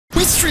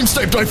We stream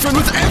sniped my friend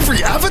with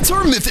every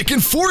avatar mythic in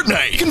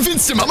Fortnite.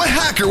 Convinced him I'm a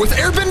hacker with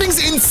Airbending's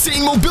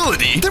insane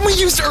mobility. Then we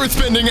used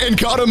Earthbending and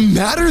got him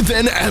madder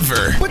than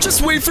ever. But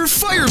just wait for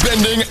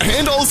Firebending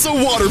and also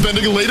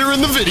Waterbending later in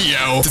the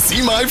video to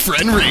see my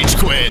friend rage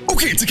quit.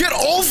 Okay, to get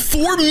all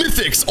 4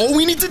 mythics, all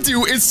we need to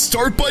do is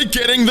start by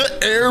getting the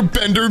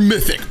Airbender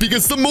mythic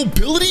because the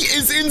mobility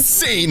is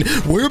insane.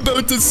 We're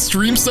about to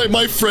stream snipe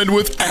my friend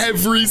with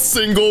every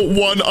single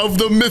one of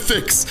the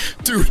mythics.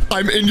 Dude,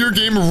 I'm in your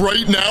game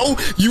right now.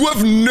 You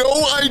have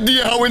no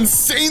idea how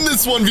insane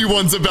this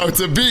 1v1's about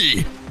to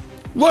be.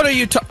 What are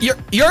you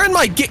you're in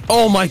my game.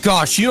 Oh my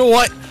gosh, you know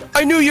what?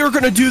 I knew you were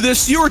gonna do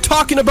this. You were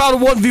talking about a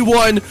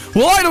 1v1.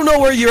 Well, I don't know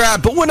where you're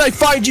at, but when I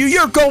find you,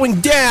 you're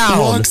going down.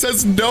 Lox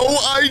has no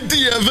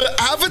idea the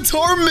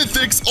avatar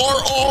mythics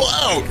are all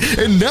out.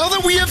 And now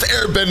that we have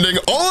airbending,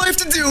 all I have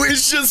to do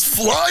is just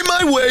fly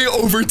my way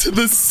over to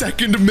the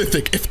second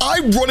mythic. If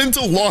I run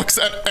into Lox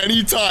at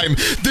any time,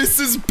 this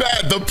is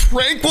bad. The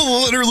prank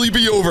will literally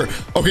be over.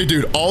 Okay,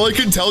 dude, all I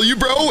can tell you,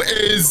 bro,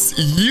 is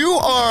you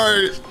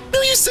are...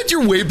 No, you said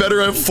you're way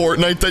better at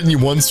Fortnite than you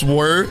once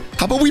were.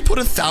 How about we put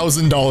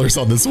 $1,000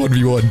 on this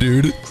 1v1,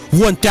 dude?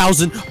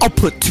 1,000. I'll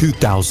put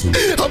 2,000.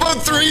 How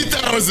about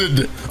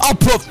 3,000? I'll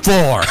put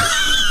 4.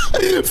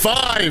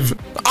 5.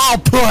 I'll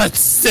put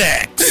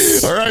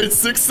 6. All right,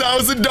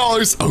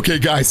 $6,000. Okay,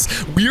 guys,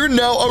 we are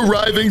now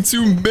arriving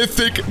to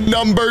mythic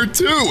number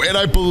 2, and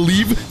I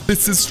believe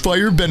this is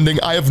Firebending.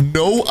 I have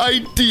no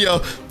idea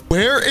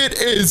where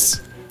it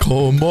is.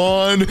 Come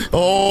on.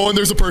 Oh, and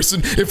there's a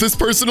person. If this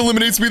person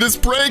eliminates me, this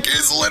prank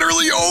is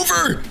literally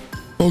over.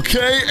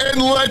 Okay,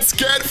 and let's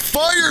get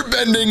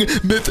Firebending.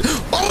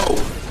 Oh,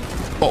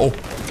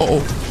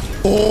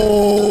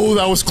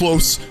 that was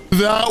close.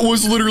 That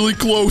was literally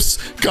close.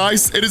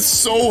 Guys, it is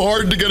so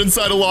hard to get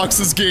inside of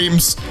Lox's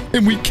games,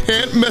 and we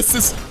can't mess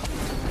this.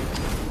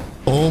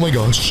 Oh my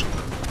gosh.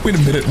 Wait a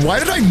minute. Why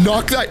did I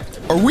knock that?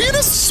 Are we in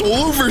a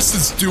solo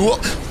versus duo?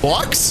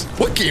 Lox,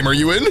 what game are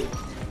you in?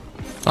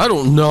 I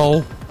don't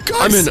know. Guys.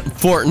 I'm in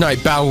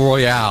Fortnite Battle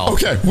Royale.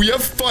 Okay, we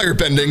have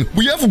Firebending.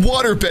 We have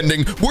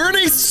Waterbending. We're in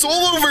a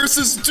solo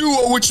versus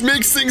duo, which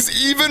makes things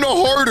even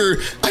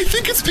harder. I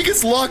think it's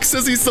because Locke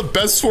says he's the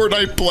best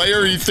Fortnite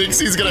player. He thinks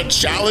he's gonna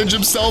challenge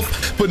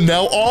himself. But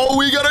now all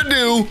we gotta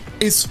do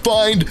is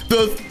find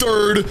the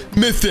 3rd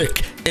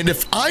mythic. And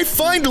if I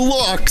find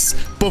Locke's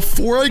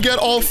before I get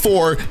all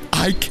 4,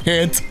 I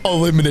can't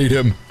eliminate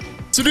him.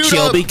 So dude,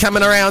 she'll be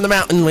coming around the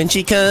mountain when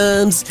she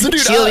comes. So dude,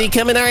 she'll be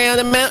coming around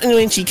the mountain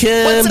when she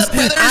comes. What's up,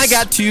 brothers? I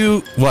got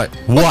 2. What?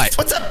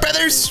 What's up,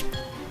 brothers?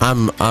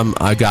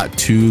 I got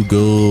 2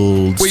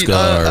 gold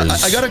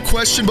scars. I got a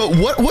question, but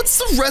what's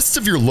the rest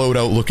of your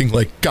loadout looking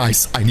like?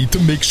 Guys, I need to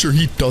make sure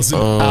he doesn't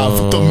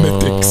have the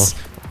mythics.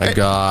 I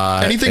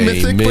got anything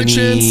mythic by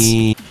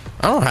chance?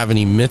 I don't have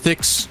any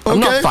mythics. Okay.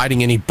 I'm not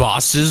fighting any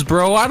bosses,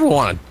 bro. I don't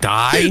want to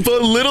die.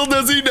 But little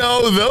does he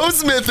know,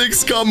 those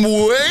mythics come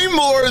way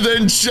more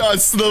than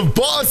just the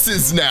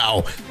bosses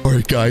now. All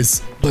right,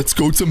 guys, let's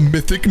go to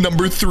mythic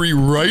number 3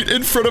 right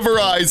in front of our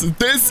eyes.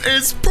 This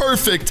is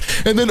perfect.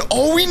 And then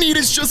all we need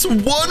is just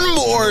 1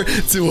 more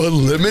to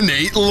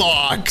eliminate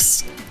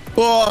Lox.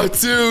 Oh,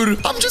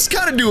 dude, I'm just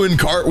kind of doing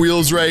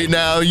cartwheels right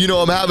now. You know,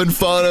 I'm having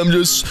fun. I'm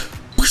just...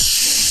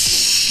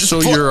 So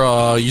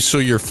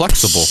you're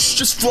flexible.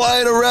 Just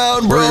flying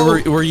around, bro.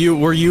 Were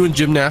you in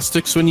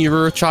gymnastics when you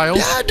were a child?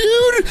 Yeah,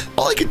 dude.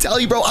 All I can tell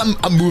you, bro,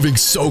 I'm moving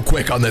so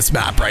quick on this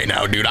map right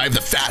now, dude. I have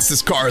the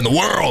fastest car in the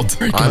world.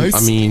 All right, guys.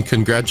 I mean,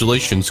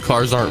 congratulations.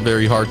 Cars aren't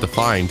very hard to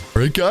find.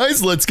 All right,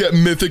 guys, let's get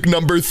mythic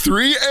number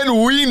 3,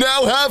 and we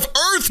now have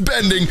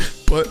Earthbending.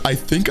 But I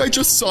think I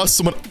just saw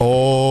someone.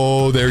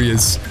 Oh, there he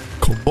is.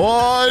 Come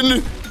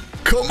on.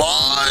 Come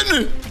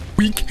on.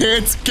 We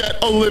can't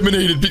get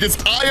eliminated because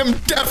I am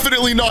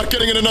definitely not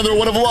getting in another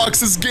one of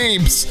Lox's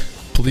games.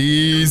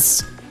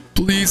 Please.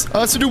 Please.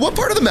 So, dude, what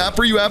part of the map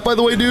are you at, by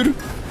the way, dude?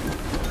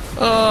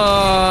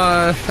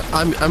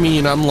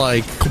 I'm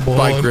like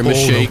by Grimace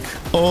Shake. No.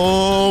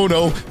 Oh,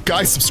 no.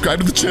 Guys, subscribe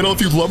to the channel if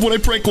you love when I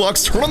prank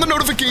Lox. Turn on the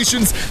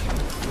notifications.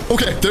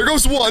 Okay, there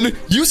goes 1.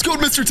 Use code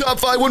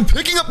MrTop5 when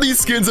picking up these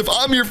skins. If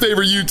I'm your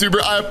favorite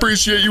YouTuber, I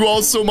appreciate you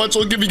all so much.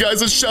 I'll give you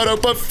guys a shout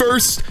out, but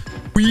first...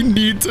 we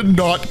need to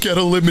not get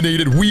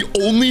eliminated. We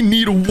only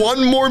need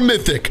 1 more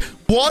mythic,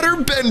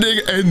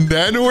 Waterbending, and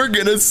then we're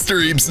gonna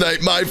stream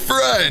snipe my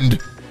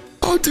friend.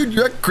 Oh, dude,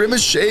 you're at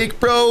Grimace Shake,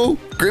 bro.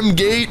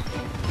 Grimgate.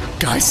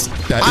 Guys,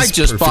 that is I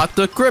just perfect. bought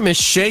the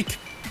Grimace Shake.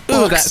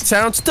 Ooh, that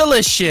sounds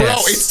delicious.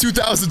 Bro, it's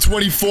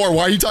 2024.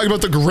 Why are you talking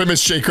about the Grimace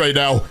Shake right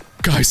now?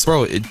 Guys,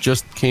 bro, it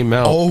just came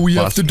out. All we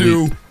have to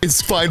do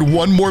is find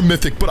 1 more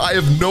mythic, but I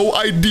have no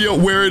idea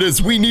where it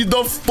is. We need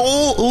the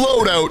full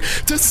loadout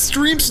to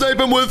stream snipe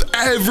him with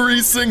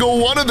every single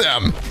one of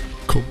them.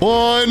 Come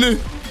on.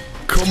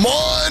 Come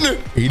on.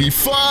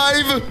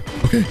 85.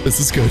 Okay, this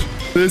is good.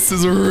 This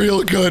is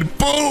real good.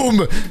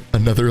 Boom.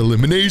 Another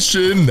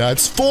elimination.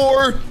 That's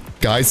 4.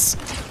 Guys.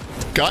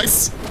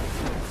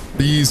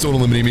 Please don't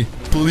eliminate me.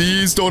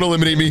 Please don't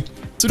eliminate me.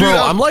 So, Bro, dude,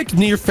 I'm like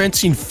near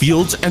fencing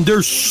fields, and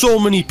there's so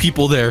many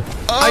people there.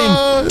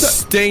 I am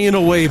staying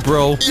away,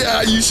 bro.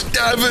 Yeah, you should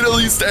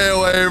definitely stay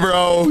away,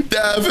 bro.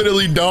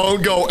 Definitely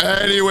don't go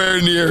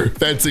anywhere near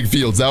fencing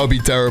fields. That would be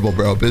terrible,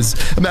 bro.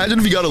 Because imagine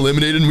if we got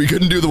eliminated and we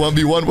couldn't do the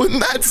 1v1.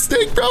 Wouldn't that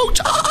stink, bro?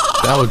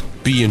 That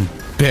would be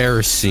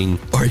embarrassing.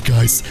 All right,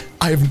 guys.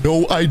 I have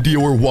no idea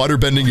where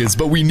waterbending is,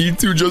 but we need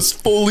to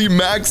just fully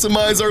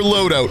maximize our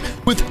loadout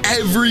with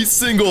every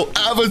single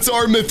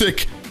avatar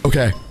mythic.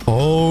 Okay,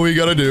 all we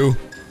gotta do.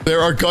 There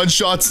are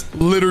gunshots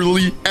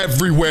literally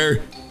everywhere.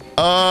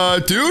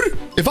 Dude,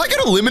 if I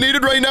get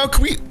eliminated right now,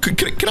 can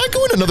I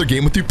go in another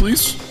game with you,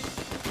 please?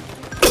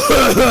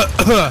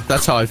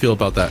 That's how I feel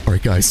about that. All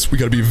right, guys, we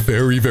gotta be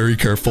very, very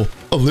careful.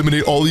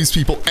 Eliminate all these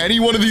people.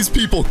 Any one of these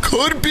people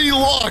could be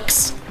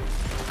locks.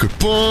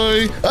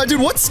 Goodbye.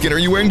 Dude, what skin are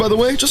you wearing, by the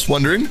way? Just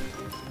wondering.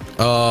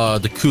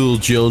 The cool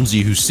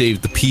Jonesy who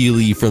saved the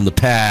Peely from the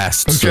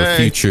past or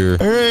future.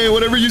 All right,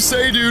 whatever you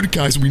say, dude.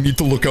 Guys, we need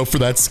to look out for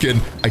that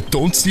skin. I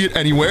don't see it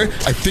anywhere.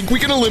 I think we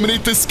can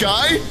eliminate this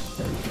guy.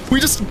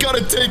 We just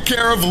gotta take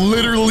care of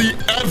literally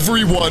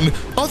everyone.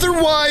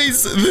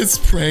 Otherwise, this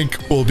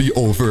prank will be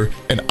over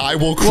and I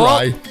will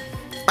cry.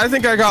 Well, I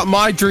think I got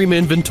my dream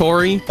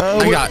inventory.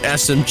 I got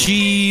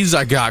SMGs.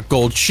 I got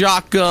gold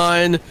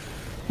shotgun.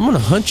 I'm gonna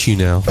hunt you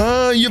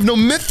now. You have no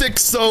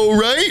mythics though,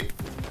 right?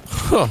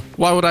 Huh.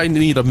 Why would I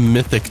need a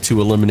mythic to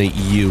eliminate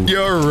you?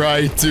 You're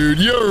right, dude.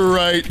 You're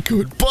right.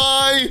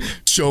 Goodbye,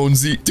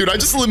 Jonesy. Dude, I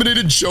just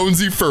eliminated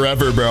Jonesy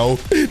forever, bro.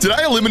 Did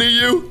I eliminate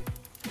you?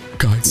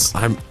 Guys.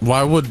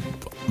 Why would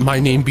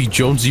my name be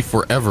Jonesy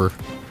forever?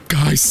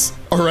 Guys.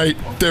 All right.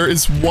 There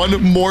is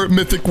one more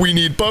mythic we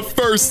need. But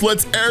first,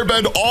 let's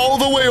airbend all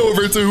the way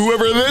over to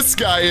whoever this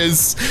guy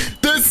is.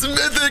 This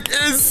mythic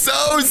is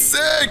so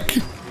sick.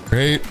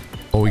 Great.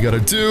 All we gotta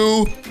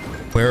do.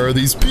 Where are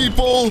these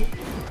people?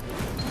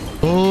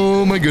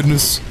 Oh my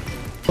goodness.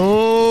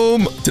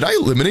 Did I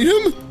eliminate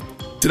him?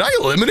 Did I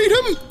eliminate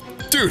him?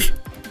 Dude,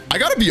 I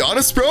gotta be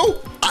honest,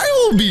 bro. I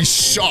will be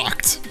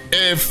shocked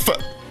if...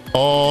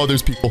 Oh,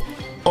 there's people.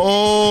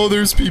 Oh,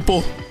 there's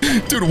people.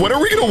 Dude, when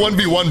are we gonna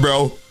 1v1,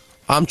 bro?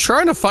 I'm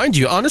trying to find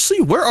you. Honestly,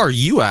 where are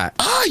you at?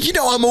 You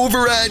know, I'm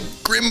over at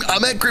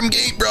I'm at Grim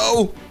Gate,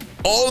 bro.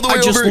 All the way over.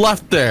 I just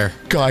left there.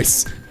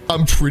 Guys,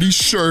 I'm pretty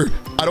sure.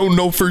 I don't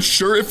know for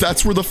sure if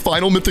that's where the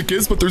final mythic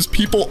is, but there's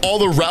people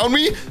all around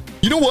me.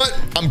 You know what?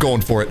 I'm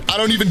going for it. I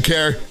don't even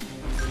care.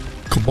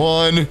 Come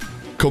on.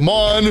 Come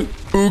on.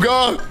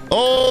 Ooga.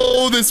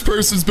 Oh, this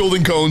person's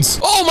building cones.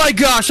 Oh my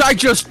gosh, I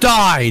just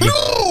died.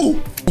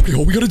 No! Okay,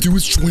 all we gotta do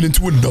is join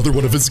into another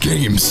one of his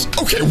games.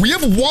 Okay, we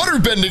have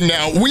waterbending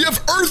now. We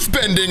have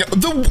earthbending.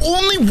 The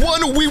only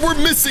one we were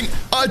missing.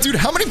 Dude,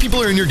 how many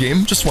people are in your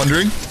game? Just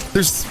wondering.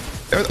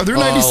 Are there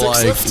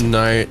 96 left?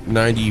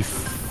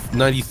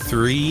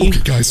 93.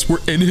 Okay, guys, we're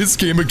in his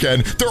game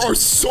again. There are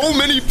so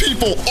many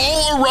people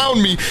all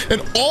around me,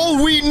 and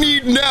all we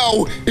need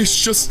now is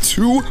just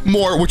 2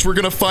 more, which we're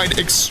gonna find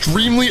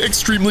extremely,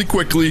 extremely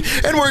quickly,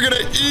 and we're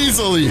gonna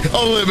easily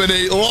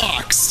eliminate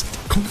locks.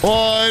 Come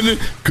on.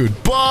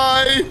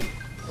 Goodbye.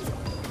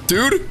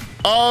 Dude,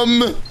 all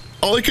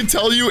I can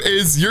tell you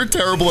is you're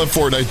terrible at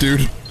Fortnite,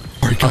 dude.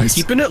 All right, guys.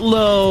 I'm keeping it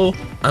low.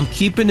 I'm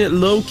keeping it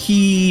low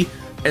key.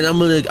 And I'm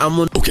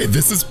gonna... Okay,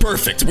 this is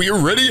perfect. We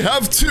already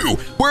have 2.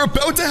 We're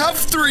about to have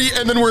 3,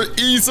 and then we're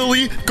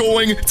easily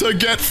going to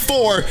get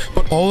 4.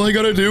 But all I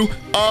gotta do...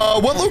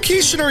 what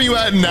location are you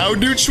at now,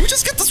 dude? Should we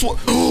just get this one?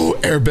 Oh,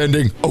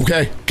 airbending.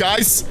 Okay,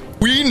 guys,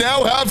 we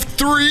now have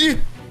 3.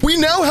 We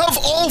now have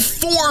all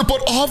 4,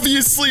 but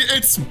obviously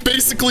it's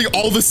basically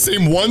all the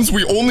same ones.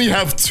 We only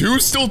have 2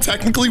 still,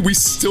 technically. We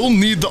still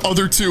need the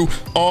other 2.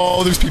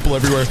 Oh, there's people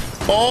everywhere.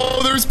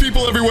 Oh, there's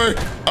people everywhere.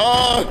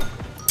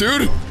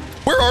 Dude...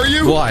 Where are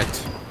you?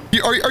 What?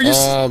 Are you?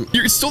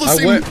 You're still the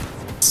same.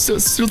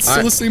 Still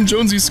the same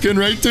Jonesy skin,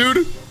 right,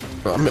 dude?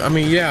 I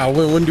mean, yeah.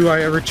 When do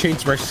I ever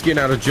change my skin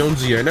out of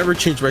Jonesy? I never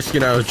changed my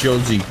skin out of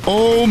Jonesy.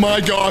 Oh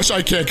my gosh!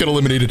 I can't get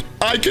eliminated.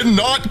 I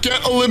cannot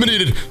get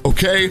eliminated.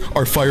 Okay,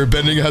 our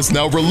firebending has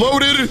now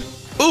reloaded.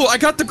 Ooh, I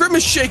got the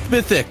Grimace Shake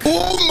Mythic.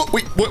 Oh,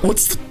 wait,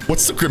 what's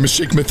the Grimace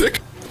Shake Mythic?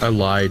 I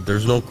lied.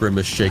 There's no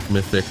Grimace Shake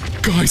Mythic.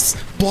 Guys,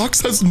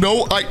 Blocks has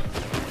no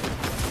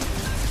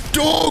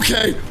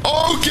Okay,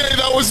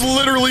 that was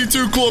literally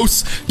too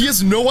close. He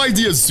has no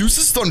idea.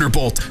 Zeus's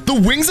Thunderbolt, the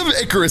Wings of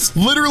Icarus,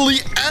 literally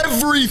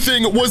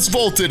everything was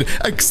vaulted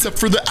except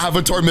for the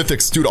Avatar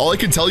Mythics. Dude, all I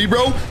can tell you,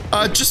 bro,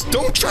 just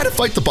don't try to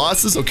fight the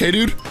bosses, okay,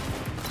 dude?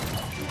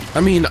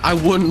 I mean, I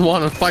wouldn't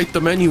want to fight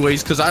them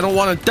anyways because I don't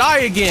want to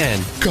die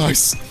again.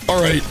 Guys,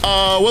 all right,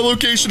 what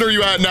location are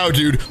you at now,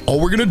 dude? All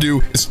we're gonna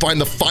do is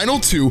find the final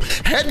 2,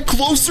 head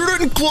closer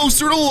and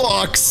closer to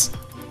locks.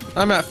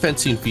 I'm at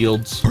fencing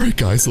fields. All right,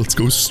 guys, let's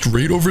go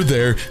straight over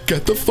there,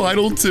 get the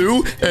final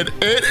 2, and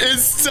it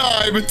is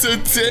time to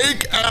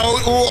take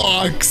out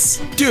locks.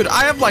 Dude,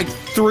 I have like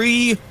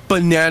 3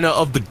 banana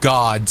of the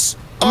gods.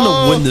 I'm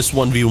gonna win this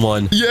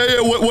 1v1. Yeah,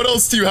 what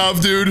else do you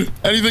have, dude?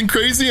 Anything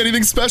crazy?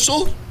 Anything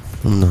special?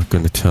 I'm not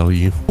gonna tell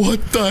you.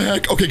 What the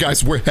heck? Okay,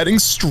 guys, we're heading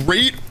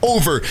straight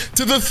over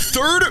to the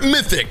 3rd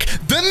mythic.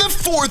 Then the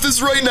 4th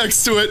is right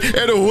next to it,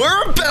 and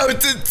we're about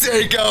to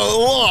take out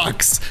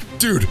Locks.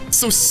 Dude,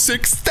 so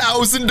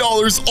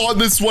 $6,000 on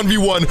this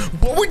 1v1.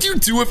 What would you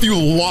do if you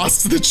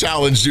lost the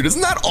challenge, dude?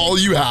 Isn't that all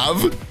you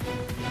have?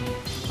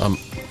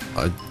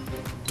 I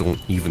don't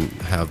even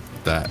have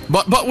that.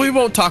 But we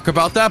won't talk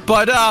about that.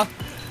 But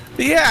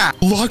yeah.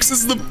 Lux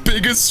is the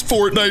biggest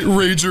Fortnite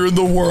rager in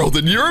the world,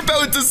 and you're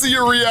about to see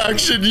a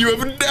reaction you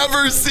have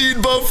never seen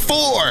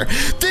before.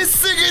 This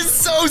thing is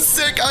so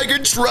sick, I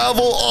can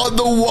travel on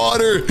the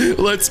water.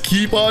 Let's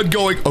keep on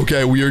going.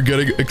 Okay, we are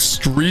getting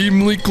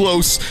extremely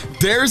close.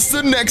 There's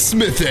the next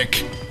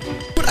mythic.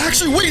 But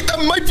actually, wait, that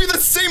might be the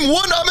same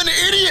one. I'm an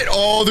idiot.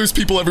 Oh, there's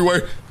people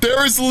everywhere.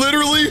 There is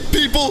literally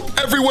people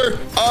everywhere.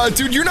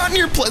 Dude, you're not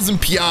near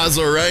Pleasant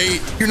Piazza, right?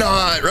 You're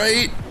not,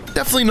 right?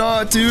 Definitely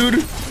not,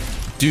 dude.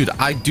 Dude,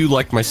 I do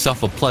like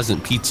myself a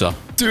pleasant pizza.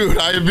 Dude,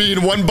 I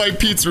mean, one bite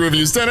pizza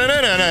reviews. I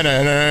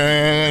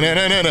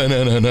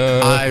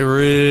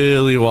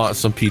really want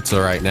some pizza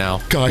right now.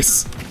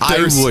 Guys,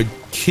 I would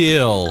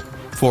kill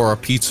for a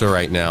pizza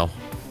right now.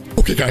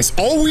 Okay, guys,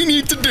 all we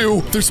need to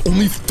do, there's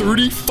only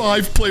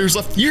 35 players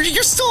left. You're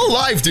still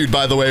alive, dude,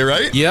 by the way,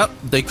 right? Yep,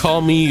 they call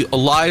me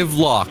Alive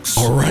Locks.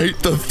 All right,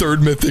 the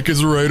 3rd mythic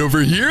is right over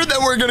here.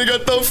 Then we're gonna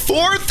get the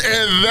 4th,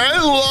 and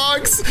then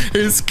Locks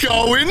is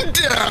going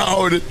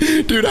down.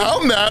 Dude,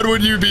 how mad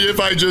would you be if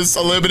I just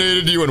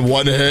eliminated you in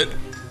one hit?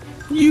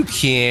 You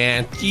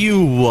can't.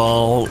 You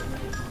won't.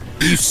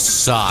 You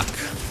suck.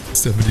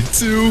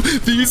 72.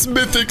 These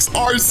mythics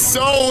are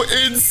so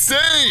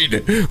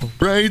insane.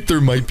 Right?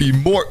 There might be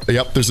more.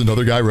 Yep, there's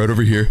another guy right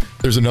over here.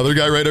 There's another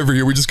guy right over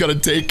here. We just got to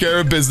take care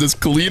of business.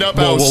 Clean up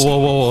house.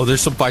 Whoa.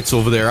 There's some fights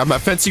over there. I'm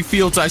at Fencing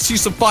Fields. I see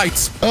some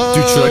fights.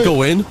 Dude, should I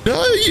go in?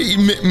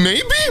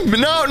 Maybe?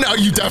 No,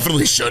 you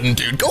definitely shouldn't,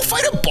 dude. Go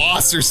fight a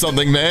boss or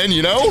something, man,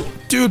 you know?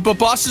 Dude, but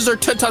bosses are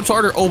 10 times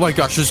harder. Oh my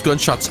gosh, there's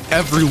gunshots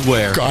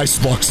everywhere.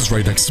 Guys, Locks is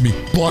right next to me.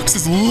 Locks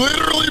is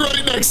literally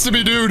right next to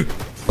me, dude.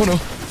 Oh no.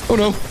 Oh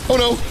no. Oh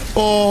no.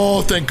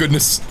 Oh, thank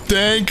goodness.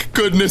 Thank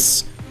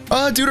goodness.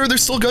 Dude, are there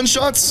still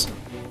gunshots?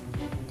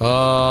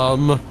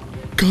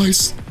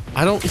 Guys.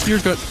 I don't hear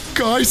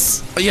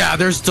Guys. Yeah,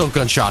 there's still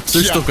gunshots.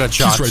 There's still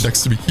gunshots. He's right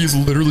next to me. He's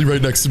literally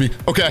right next to me.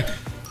 Okay.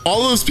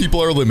 All those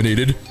people are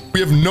eliminated. We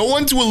have no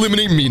one to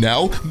eliminate me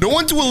now. No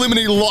one to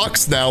eliminate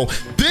Locks now.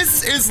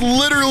 This is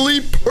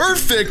literally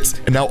perfect.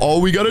 And now all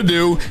we gotta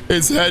do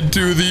is head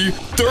to the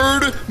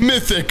 3rd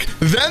mythic,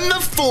 then the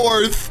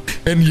 4th,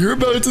 and you're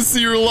about to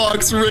see your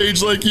Locks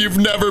rage like you've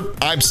never...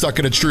 I'm stuck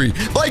in a tree.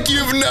 Like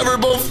you've never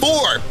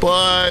before.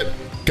 But,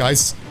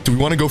 guys, do we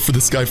want to go for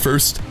this guy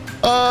first?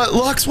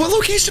 Locks, what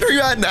location are you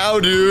at now,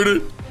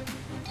 dude?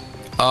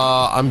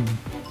 I'm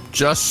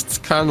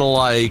just kind of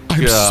like...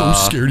 I'm so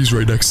scared he's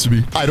right next to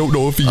me. I don't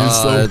know if he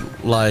is, though.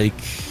 Like,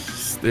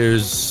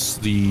 there's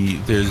the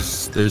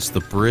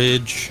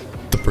bridge.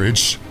 The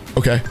bridge?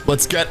 Okay,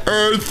 let's get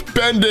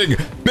Earthbending,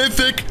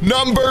 mythic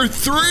number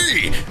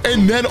 3.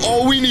 And then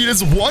all we need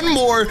is one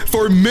more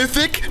for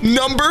mythic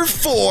number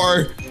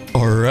 4.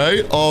 All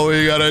right, all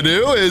we gotta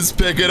do is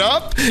pick it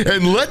up,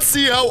 and let's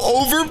see how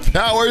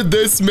overpowered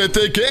this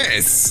mythic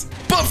is.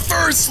 But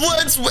first,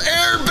 let's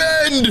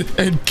airbend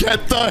and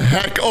get the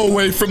heck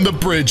away from the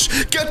bridge.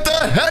 Get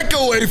the heck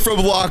away from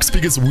Locks,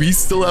 because we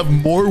still have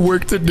more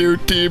work to do,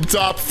 Team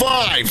Top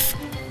 5.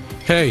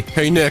 Hey,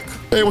 Nick.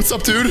 Hey, what's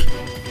up, dude?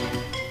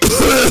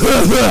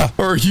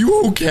 Are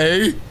you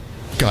okay?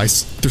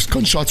 Guys, there's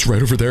gunshots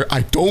right over there.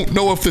 I don't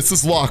know if this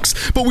is Locks,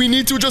 but we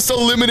need to just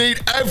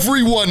eliminate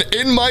everyone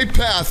in my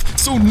path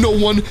so no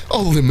one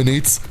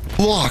eliminates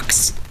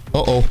Locks.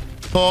 Uh-oh.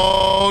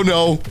 Oh,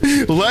 no.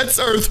 Let's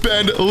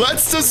Earthbend.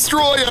 Let's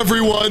destroy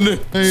everyone.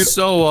 Hey.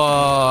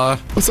 So,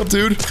 what's up,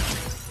 dude?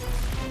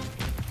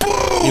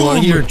 Boom! You want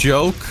to hear a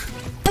joke?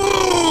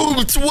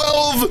 Boom!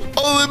 12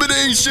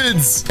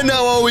 eliminations. And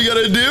now all we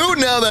gotta do,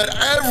 now that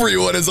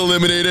everyone is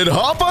eliminated,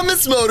 hop on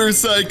this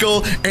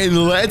motorcycle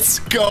and let's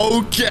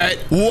go get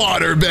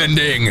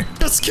waterbending.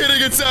 Just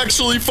kidding, it's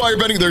actually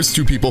firebending. There's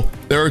 2 people.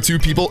 There are 2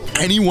 people.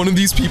 Any one of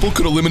these people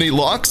could eliminate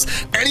Locks.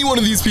 Any one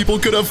of these people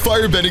could have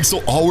firebending.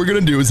 So all we're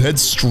gonna do is head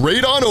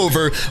straight on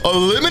over,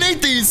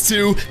 eliminate these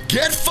 2,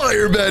 get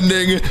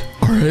firebending.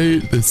 All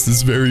right, this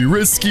is very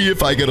risky.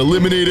 If I get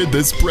eliminated,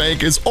 this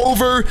prank is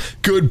over.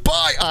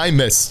 Goodbye. I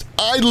missed.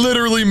 I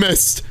literally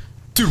missed.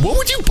 Dude, what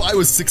would you buy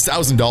with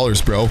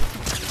 $6,000, bro?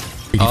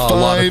 85. A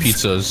lot of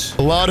pizzas.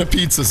 A lot of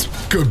pizzas.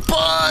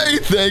 Goodbye.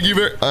 Thank you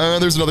very...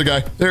 there's another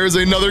guy. There's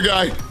another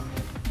guy.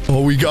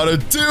 All we gotta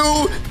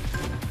do...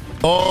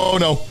 Oh,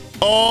 no.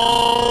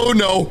 Oh,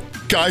 no.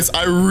 Guys,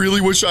 I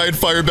really wish I had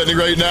firebending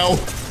right now.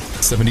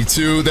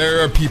 72.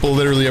 There are people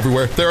literally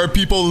everywhere. There are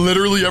people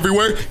literally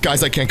everywhere.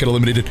 Guys, I can't get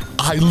eliminated.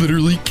 I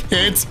literally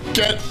can't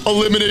get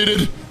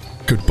eliminated.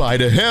 Goodbye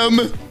to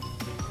him.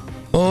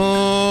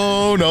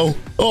 Oh, no.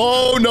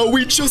 Oh, no.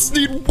 We just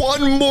need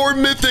one more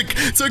mythic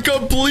to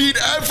complete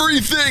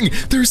everything.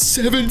 There's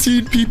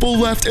 17 people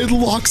left, and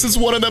Locks is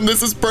one of them.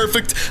 This is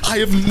perfect. I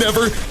have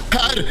never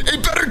had a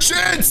better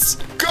chance.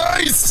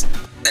 guys!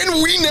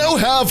 And we now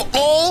have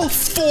all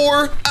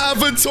 4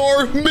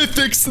 Avatar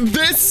Mythics.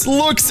 This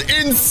looks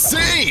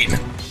insane.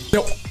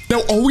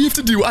 Now all we have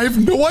to do, I have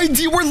no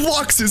idea where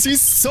Lux is.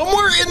 He's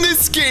somewhere in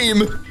this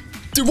game.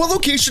 Dude, what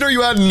location are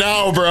you at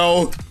now,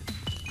 bro?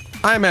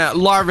 I'm at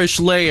Larvish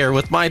Lair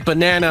with my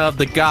banana of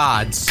the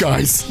gods.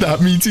 Guys,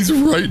 that means he's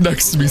right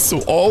next to me.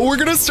 So all we're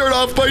gonna start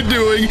off by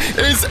doing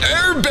is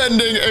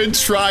airbending and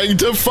trying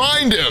to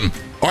find him.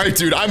 All right,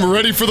 dude, I'm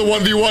ready for the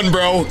 1v1,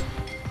 bro.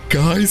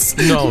 Guys,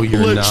 no,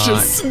 you're let's not.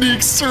 just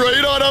sneak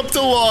straight on up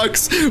to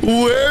Lux.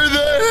 Where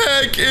the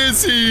heck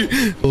is he?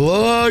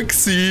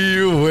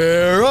 Luxy,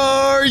 where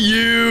are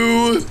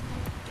you?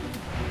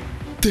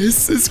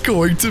 This is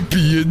going to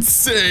be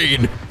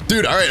insane.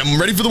 Dude, all right, I'm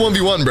ready for the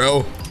 1v1,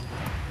 bro.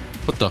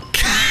 What the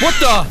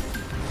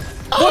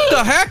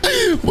heck?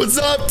 What's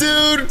up,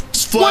 dude?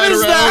 Just flying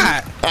around.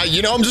 That?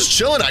 You know, I'm just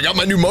chilling. I got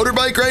my new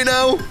motorbike right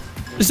now.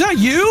 Is that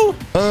you?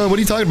 What are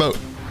you talking about?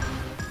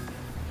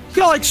 You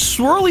got like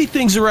swirly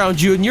things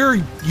around you, and you're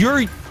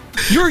the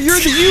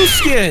U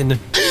skin.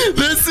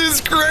 This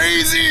is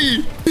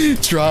crazy.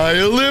 Try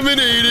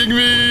eliminating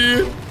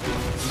me.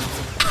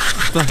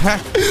 The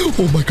heck?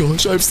 Oh my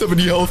gosh, I have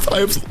 70 health. I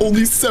have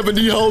only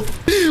 70 health.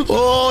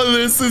 Oh,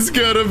 this is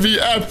gonna be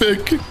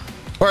epic.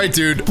 All right,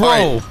 dude. Bro.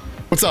 All right.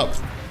 What's up?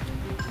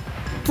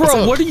 Bro, What's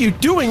up? what are you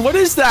doing? What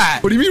is that?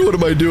 What do you mean, what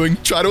am I doing?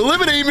 Try to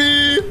eliminate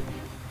me.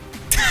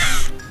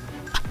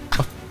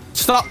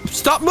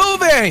 Stop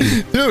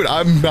moving! Dude,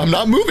 I'm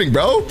not moving,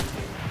 bro.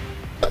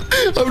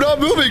 I'm not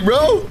moving,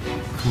 bro.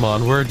 Come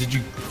on, where did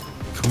you...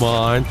 Come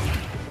on.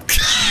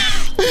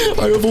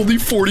 I have only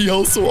 40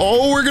 health, so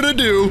all we're gonna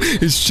do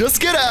is just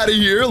get out of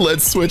here.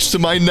 Let's switch to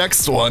my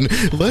next one.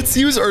 Let's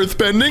use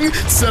earthbending,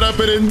 set up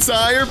an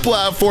entire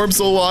platform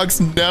so Locke's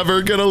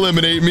never gonna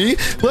eliminate me.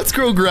 Let's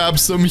go grab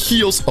some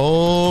heals.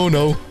 Oh,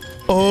 no.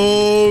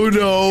 Oh,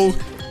 no.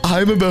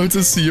 I'm about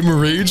to see him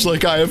rage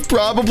like I have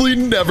probably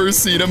never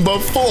seen him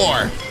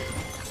before.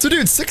 So,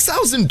 dude,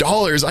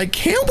 $6,000. I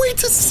can't wait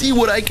to see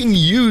what I can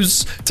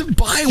use to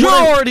buy. You're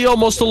already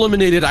almost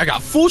eliminated. I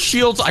got full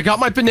shields. I got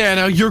my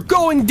banana. You're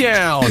going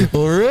down.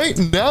 All right,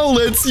 now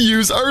let's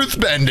use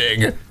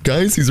earthbending.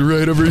 Guys, he's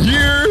right over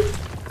here.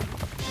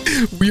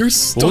 We are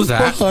stuck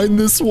behind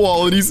this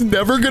wall, and he's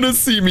never going to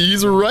see me.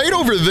 He's right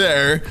over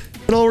there.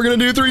 And all we're going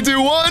to do, 3,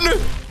 2, 1.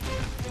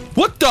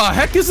 What the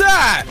heck is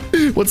that?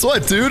 What's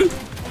what, dude?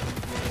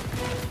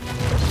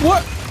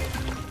 What?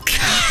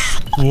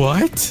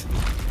 What?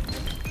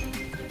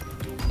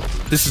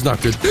 This is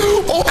not good.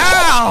 Oh,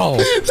 ow!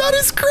 That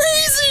is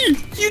crazy!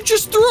 You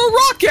just threw a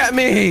rock at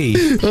me!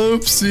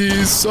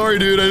 Oopsies. Sorry,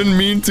 dude. I didn't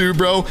mean to,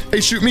 bro.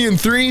 Hey, shoot me in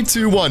 3,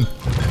 2, 1.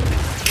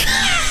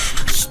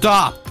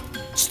 Stop.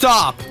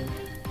 Stop.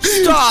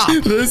 Stop!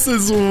 This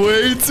is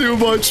way too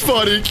much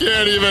fun. He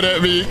can't even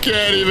hit me. He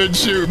can't even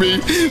shoot me.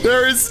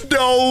 There is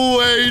no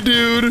way,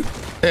 dude.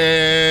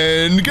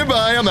 And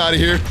goodbye. I'm out of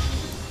here.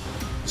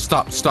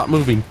 Stop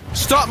moving.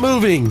 Stop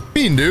moving.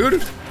 Mean,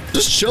 dude.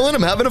 Just chilling.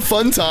 I'm having a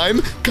fun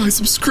time. Guys,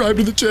 subscribe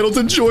to the channel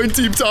to join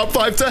Team Top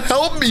 5 to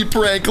help me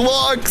prank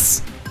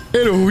Lux.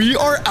 And we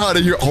are out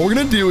of here. All we're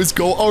going to do is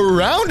go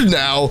around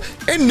now.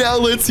 And now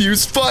let's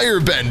use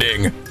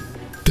firebending.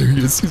 There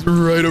he is. He's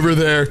right over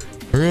there.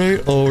 All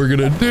right. All we're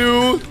going to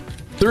do.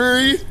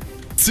 3,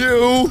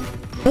 2,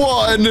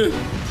 1.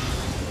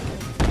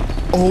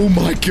 Oh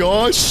my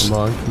gosh. Come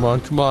on, come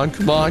on, come on,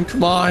 come on,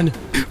 come on.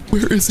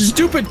 Where is he?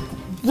 Stupid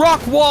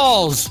rock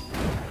walls.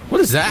 What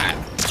is that?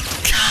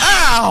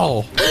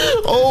 Ow!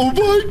 Oh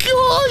my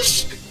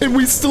gosh! And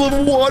we still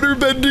have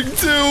waterbending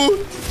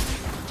too!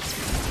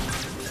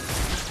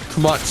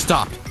 Come on,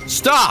 stop!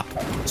 Stop!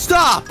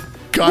 Stop!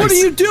 Guys, what are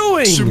you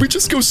doing? Should we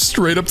just go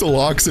straight up to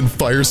Locks and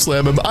fire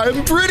slam him?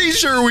 I'm pretty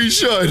sure we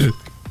should!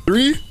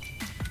 3,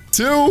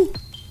 2,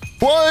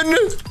 1!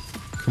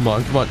 Come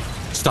on, come on.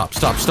 Stop,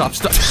 stop, stop,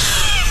 stop.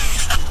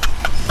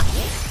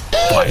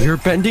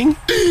 Firebending?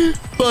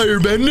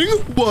 Firebending,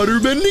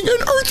 waterbending,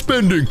 and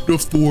earthbending. The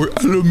 4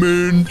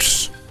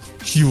 elements.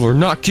 You are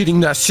not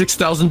getting that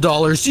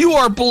 $6,000. You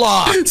are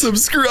blocked.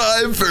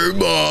 Subscribe for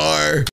more.